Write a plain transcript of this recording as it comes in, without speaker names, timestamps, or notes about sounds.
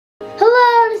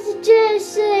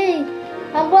see,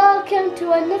 and welcome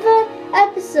to another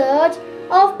episode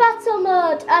of Battle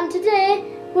Mode. And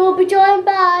today we'll be joined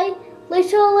by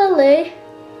Little Lily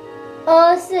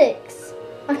 06.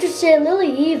 I should say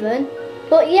Lily even,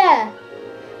 but yeah,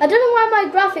 I don't know why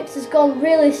my graphics has gone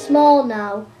really small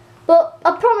now, but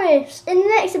I promise in the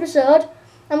next episode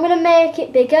I'm going to make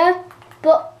it bigger.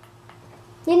 But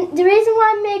the reason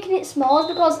why I'm making it small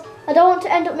is because I don't want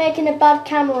to end up making a bad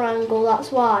camera angle,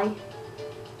 that's why.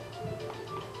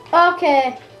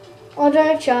 Okay, I'll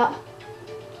join a chat.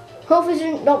 Hopefully it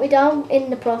doesn't knock me down in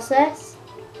the process.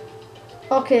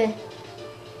 Okay.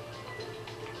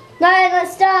 Now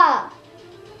let's start.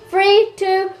 3,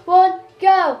 2, 1,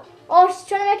 go. Oh, she's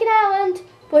trying to make an island,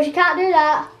 but she can't do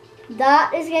that.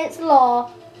 That is against the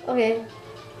law. Okay.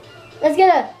 Let's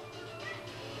get her.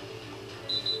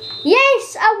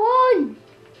 Yes, I won.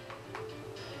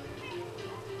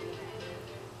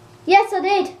 Yes, I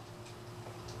did.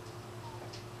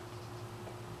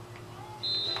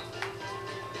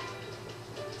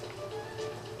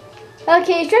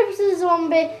 Okay, Trips is a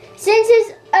zombie. Since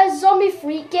he's a zombie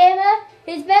freak gamer,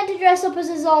 he's meant to dress up as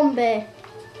a zombie.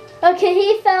 Okay,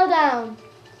 he fell down.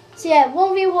 So yeah,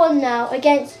 1v1 now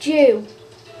against you.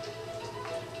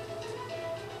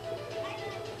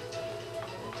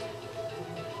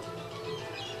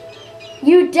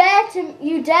 You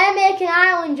dare make an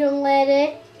island, young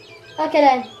lady. Okay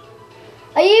then.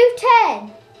 Are you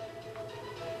 10?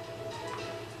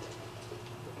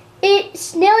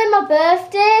 It's nearly my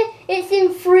birthday. It's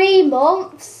in 3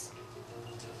 months.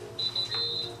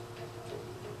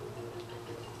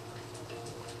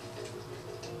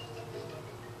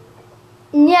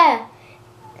 Yeah.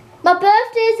 My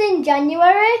birthday is in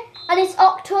January and it's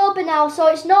October now, so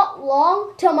it's not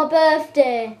long till my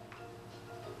birthday.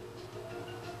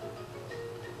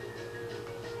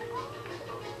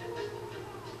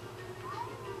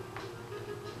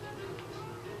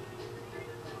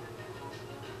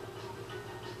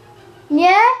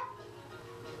 Yeah?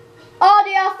 Oh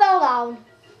dear, I fell down.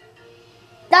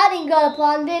 That didn't go to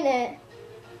plan, didn't it?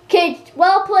 Kids,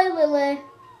 well played, Lily.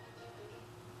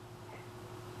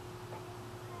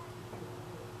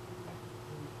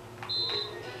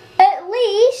 At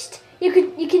least you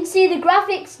can see the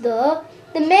graphics though.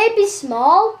 They may be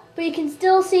small, but you can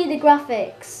still see the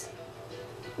graphics.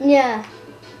 Yeah.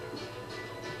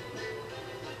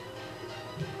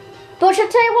 But shall I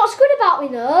tell you what's good about me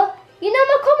though? You know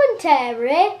my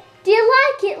commentary? Do you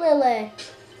like it, Lily?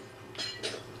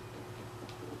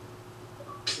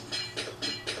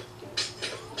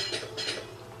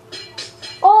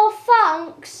 Oh,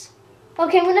 thanks.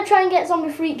 Okay, I'm going to try and get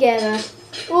Zombie Freak Gamer.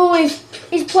 Oh,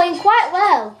 he's playing quite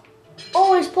well.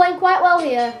 Oh, he's playing quite well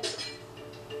here.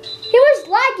 He was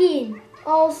lagging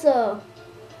also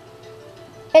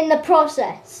in the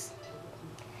process.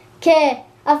 Okay.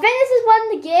 I think this is when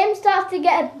the game starts to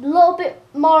get a little bit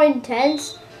more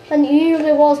intense than it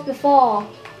usually was before.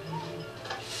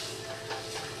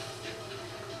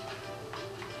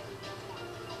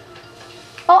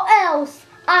 Or else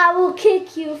I will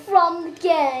kick you from the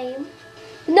game.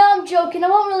 No, I'm joking, I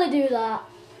won't really do that.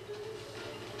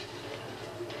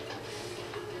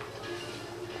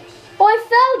 Oh, I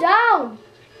fell down.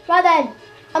 Right then,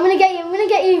 I'm gonna get you, I'm gonna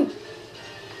get you.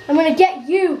 I'm gonna get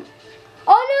you.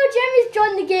 Oh no, Jeremy's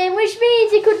joined the game, which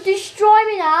means he could destroy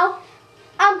me now.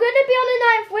 I'm going to be on a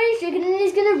 9th win streak and then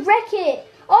he's going to wreck it.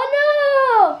 Oh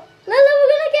no! Lily,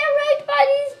 we're going to get wrecked by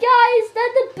these guys.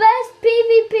 They're the best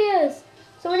PvPers.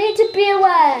 So we need to be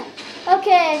aware.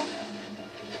 Okay,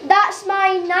 that's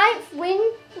my 9th win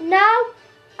now.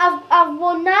 I've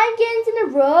won 9 games in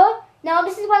a row. Now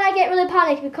this is when I get really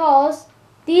panicked because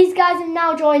these guys have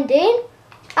now joined in.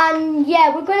 And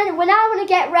yeah, we're now going to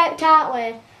get wrecked, aren't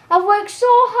we? I've worked so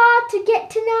hard to get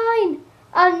to 9,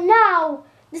 and now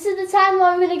this is the time where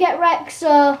I'm going to get wrecked,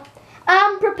 so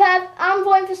I'm prepared. I'm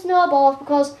going for snowballs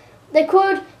because they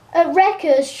could wreck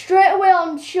us straight away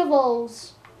on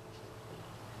shovels.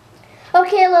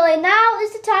 Okay, Lily, now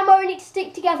is the time where we need to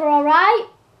stick together, alright?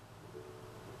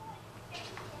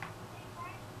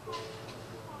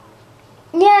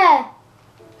 Yeah.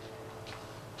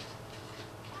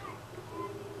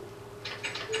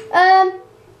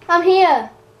 I'm here.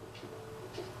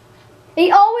 It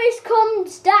always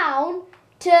comes down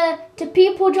to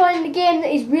people joining the game that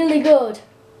is really good.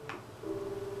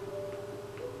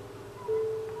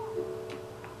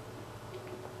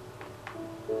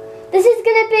 This is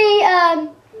gonna be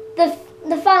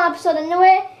the final episode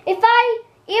anyway. Even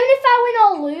if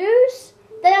I win or lose,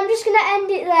 then I'm just gonna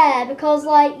end it there because,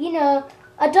 like, you know,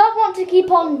 I don't want to keep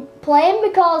on playing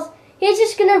because he's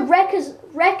just gonna wreck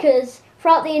us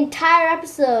throughout the entire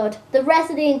episode, the rest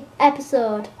of the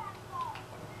episode.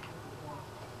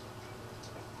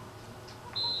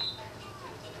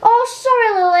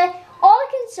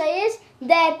 can say is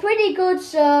they're pretty good.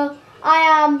 So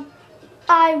I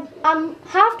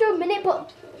have to admit it,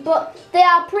 but they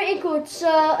are pretty good. So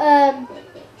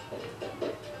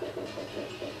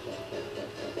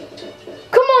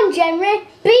come on, Jenry,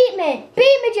 beat me,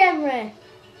 Jenry.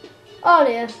 Oh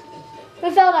dear, we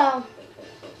fell down.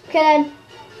 Okay then.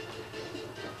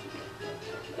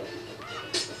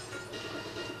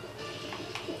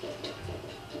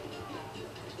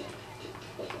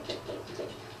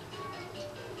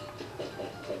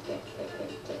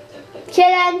 Okay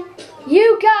then,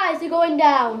 you guys are going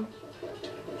down.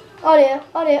 Oh dear,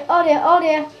 oh dear, oh dear, oh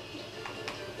dear.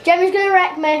 Jenry's gonna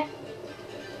wreck me.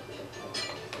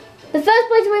 The first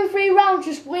player to win 3 rounds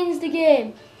just wins the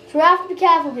game. So we have to be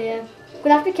careful here. We're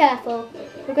gonna have to be careful.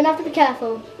 We're gonna have to be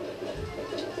careful.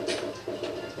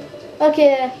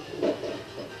 Okay.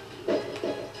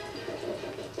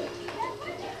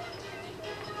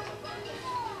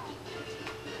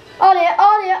 Oh dear,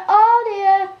 oh dear, oh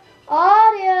dear.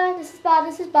 Oh dear, this is bad,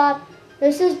 this is bad.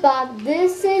 This is bad,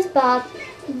 this is bad.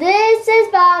 This is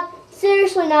bad.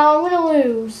 Seriously now, I'm gonna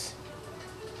lose.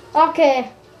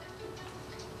 Okay.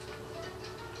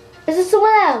 Is there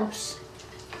someone else?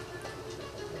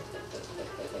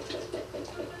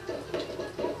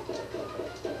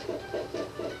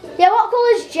 Yeah, what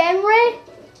colour is Jenry?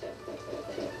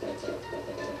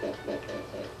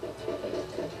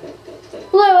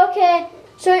 Blue, okay.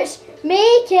 So it's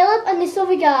me, Caleb, and this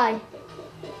other guy.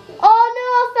 Oh no,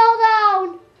 I fell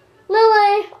down.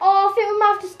 Lily, oh, I think we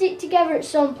might have to stick together at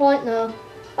some point though.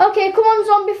 Okay, come on,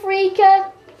 Zombie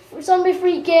Freaker. Zombie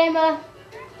Freak Gamer.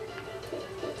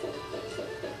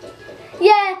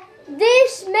 Yeah,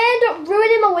 this may end up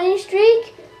ruining my winning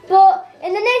streak, but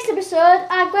in the next episode,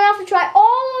 I'm going to have to try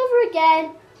all over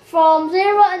again from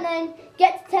 0 and then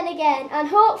get to 10 again. And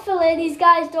hopefully these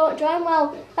guys don't join.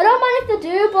 Well, I don't mind if they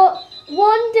do, but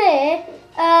one day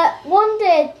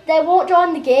they won't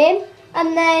join the game,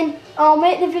 and then I'll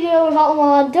make the video without them.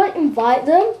 Well, I don't invite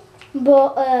them,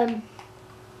 but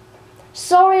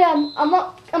sorry, I'm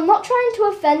not trying to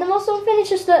offend them or something. It's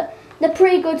just that they're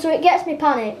pretty good, so it gets me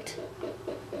panicked.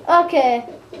 Okay,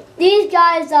 these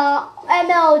guys are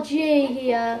MLG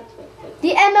here.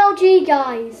 The MLG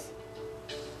guys.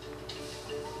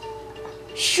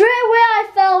 Straight away I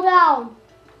fell down.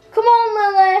 Come on,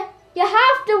 Lily. You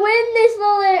have to win this,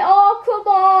 Lily. Oh, come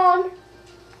on.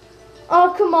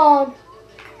 Oh, come on.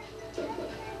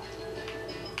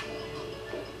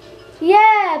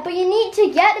 Yeah, but you need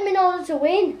to get them in order to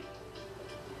win.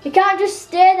 You can't just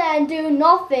stay there and do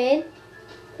nothing,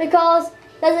 because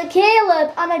there's a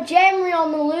Caleb and a Jenry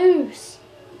on the loose.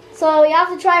 So you have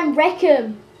to try and wreck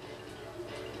them.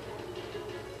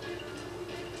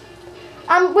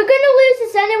 And we're going to lose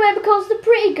this anyway because they're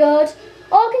pretty good.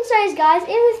 All I can say is, guys,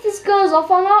 even if this goes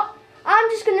off or not, I'm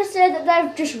just going to say that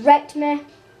they've just wrecked me.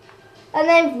 And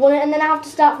they've won it, and then I have to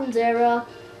start from 0.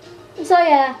 So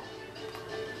yeah.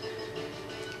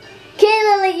 Okay,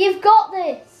 Lily, you've got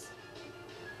this.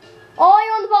 Oh,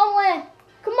 you're on the bottom left.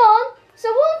 Come on. So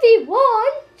 1v1.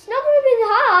 It's not going to be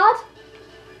hard.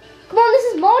 Come on, this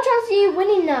is more chance of you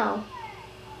winning now.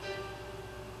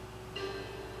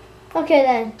 Okay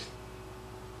then.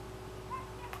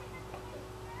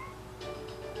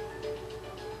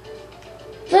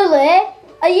 Lily,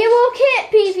 are you okay at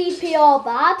PvP or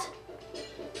bad?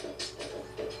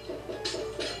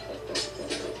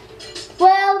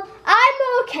 Well,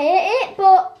 I'm okay at it,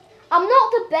 but I'm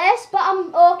not the best, but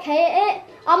I'm okay at it.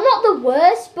 I'm not the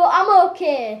worst, but I'm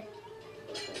okay.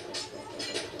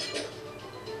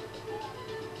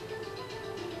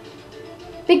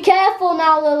 Be careful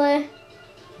now, Lily.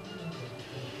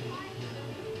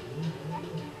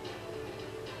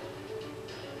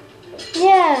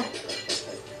 Yeah.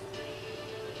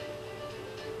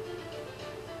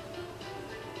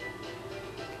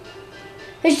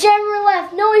 There's Jenry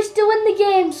left. No, he's still in the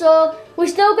game, so we're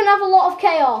still going to have a lot of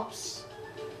chaos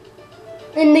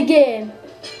in the game.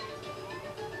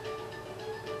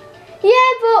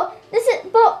 Yeah, but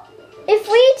if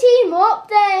we team up,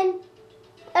 then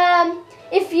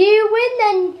if you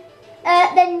win,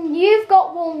 then you've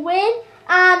got 1 win,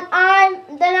 and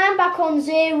I'm back on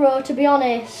 0, to be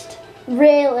honest.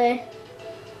 Really.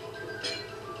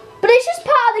 But it's just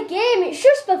part of the game. It's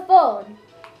just for fun.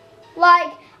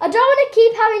 Like, I don't want to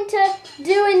keep having to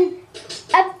doing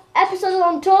episodes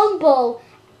on Tumble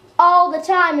all the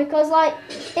time, because like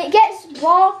it gets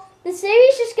boring. The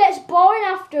series just gets boring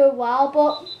after a while.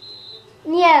 But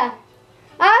yeah,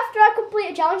 after I complete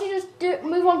a challenge, you just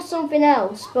move on to something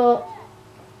else. But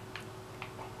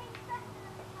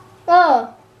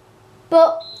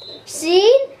but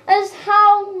seeing as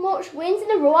how much wins in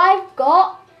a row I've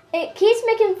got, it keeps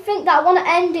making me think that I want to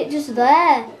end it just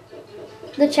there.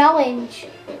 The challenge.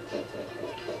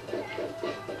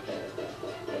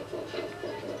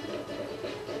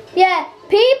 Yeah,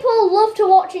 people love to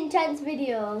watch intense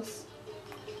videos.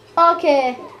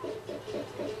 Okay.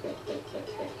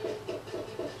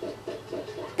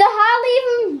 They're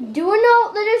hardly even doing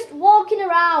it, they're just walking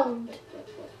around.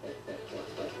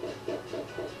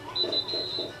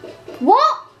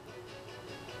 What?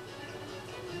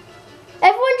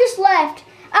 Everyone just left.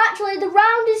 Actually, the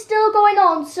round is still going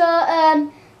on,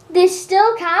 so this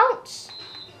still counts.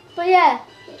 But yeah,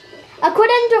 I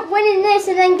could end up winning this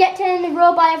and then get 10 in a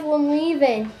row by everyone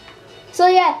leaving. So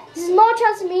yeah, there's more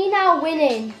chance of me now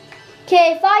winning.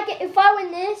 Okay, if I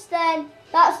win this, then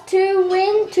that's 2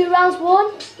 rounds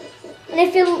won. And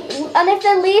if they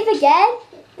leave again,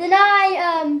 then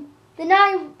I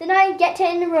get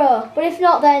 10 in a row. But if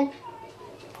not, then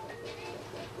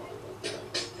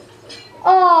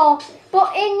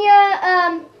but in your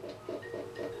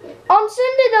on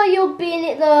Sunday though, you'll be in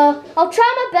it though. I'll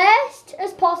try my best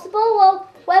as possible. Well,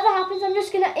 whatever happens, I'm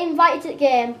just gonna invite you to the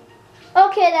game.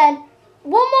 Okay then.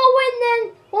 One more win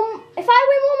then. If I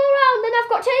win one more round, then I've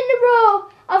got 10 in a row.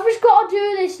 I've just got to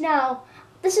do this now.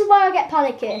 This is why I get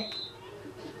panicky.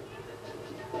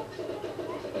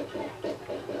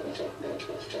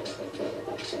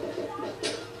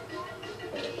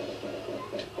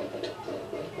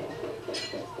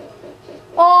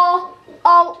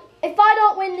 If I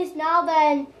don't win this now,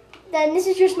 then this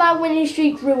is just my winning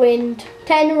streak ruined.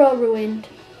 10 in a row ruined.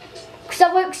 Because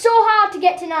I've worked so hard to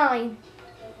get to 9.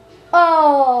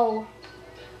 Oh.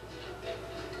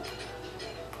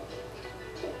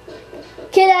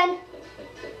 Okay then.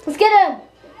 Let's get him.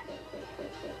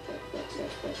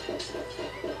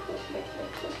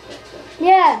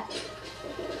 Yeah.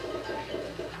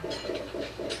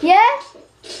 Yeah?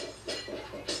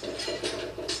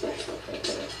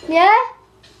 Yeah?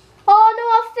 Oh no,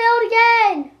 I failed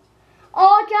again.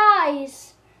 Oh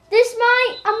guys,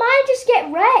 I might just get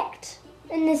wrecked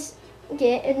in this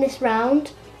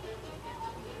round.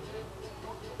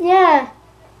 Yeah.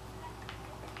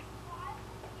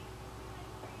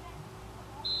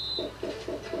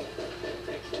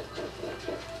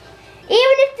 Even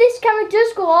if this camera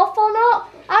does go off or not,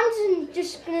 I'm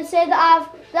just gonna say that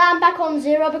I'm back on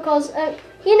 0 because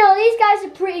you know, these guys are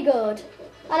pretty good,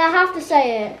 and I have to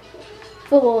say it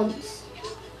for once.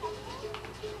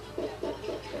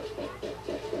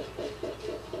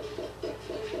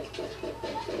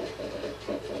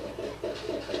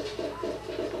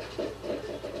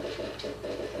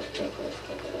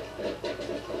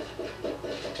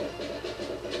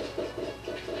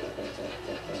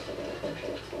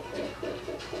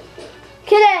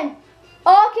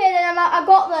 Okay then, I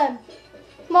got them.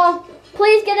 Come on,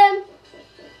 please get him.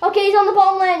 Okay, he's on the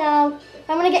bottom lane now.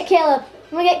 I'm gonna get Caleb.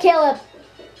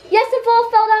 Yes, the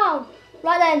fourth fell down.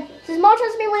 Right then, there's more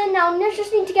chance of me winning now. I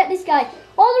just need to get this guy.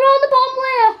 Oh, they're on the bottom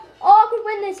layer. Oh, I could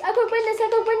win this.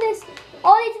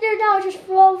 All I need to do now is just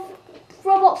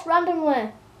throw blocks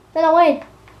randomly. Then I win.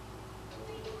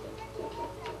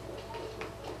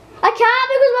 I can't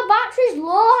because my battery's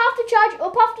low. I have to charge it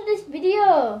up after this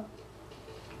video.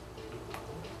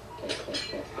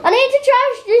 I need to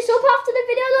charge this up after the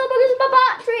video though because my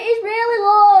battery is really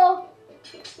low.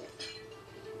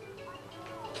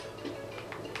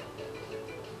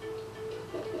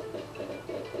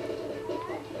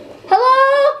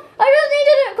 Hello? I just need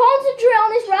to concentrate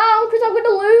on this round because I'm going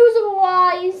to lose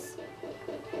otherwise.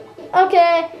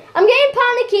 Okay, I'm getting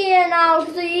panicky here now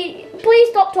because please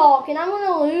stop talking. I'm going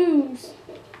to lose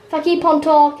if I keep on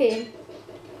talking.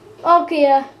 Oh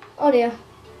dear. Oh dear.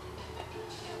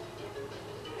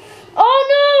 Oh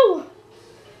no!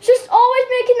 Just always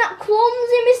making that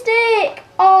clumsy mistake.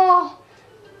 Oh.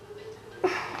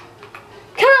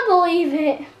 Can't believe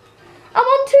it. I'm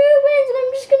on 2 wins and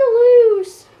I'm just going to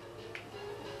lose.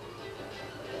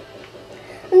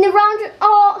 And the round,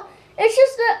 it's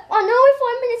just that I know we're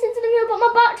 5 minutes into the video, but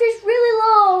my battery's really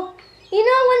low. You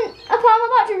know, when a part of my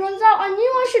battery runs out, I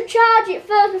knew I should charge it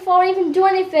first before I even do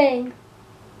anything.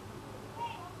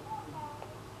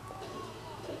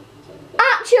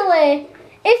 Actually,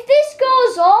 if this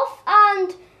goes off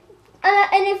and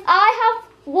if I have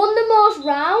won the most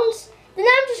rounds, then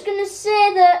I'm just gonna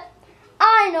say that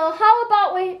I know. How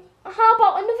about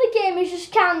another game is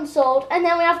just cancelled and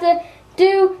then we have to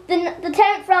do the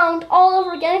 10th round all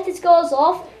over again if this goes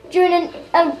off during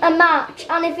a match,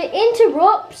 and if it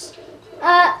interrupts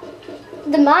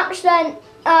the match, then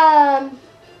I'm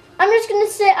just gonna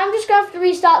have to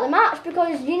restart the match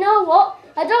because you know what?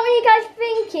 I don't want you guys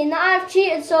thinking that I've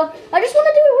cheated, so I just want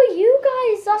to do it with you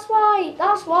guys. That's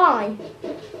why.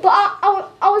 But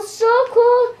I was so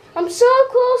close. I'm so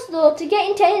close though to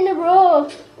getting 10 in a row.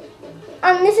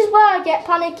 And this is where I get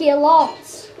panicky a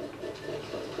lot.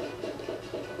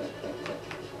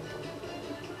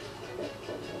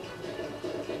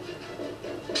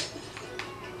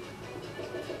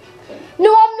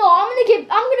 No, I'm not.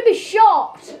 I'm gonna be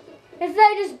shocked if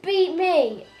they just beat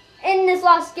me in this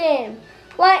last game.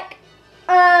 Like,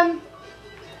 they're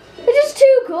just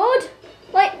too good.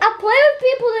 Like, I play with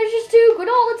people that are just too good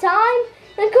all the time.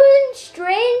 Including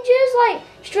strangers. Like,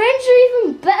 strangers are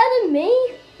even better than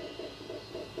me.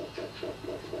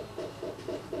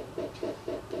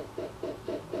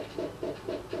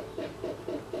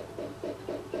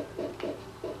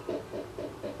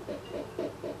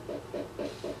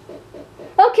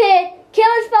 Okay,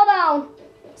 Killers fell down.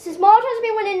 Since Mort has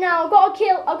been winning now, I've got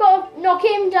to knock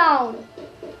him down.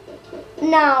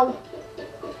 Now.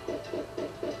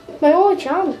 My only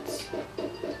chance.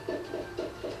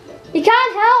 You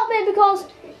can't help me because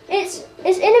it's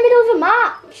in the middle of a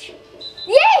match.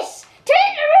 Yes! 10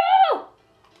 in a row!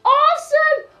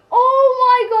 Awesome! Oh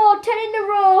my god, 10 in a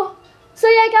row. So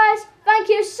yeah guys, thank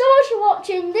you so much for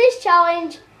watching this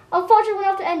challenge. Unfortunately we're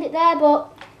going to have to end it there, but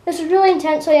this was really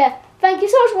intense, so yeah. Thank you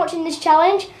so much for watching this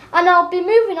challenge, and I'll be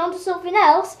moving on to something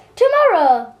else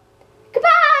tomorrow.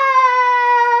 Goodbye!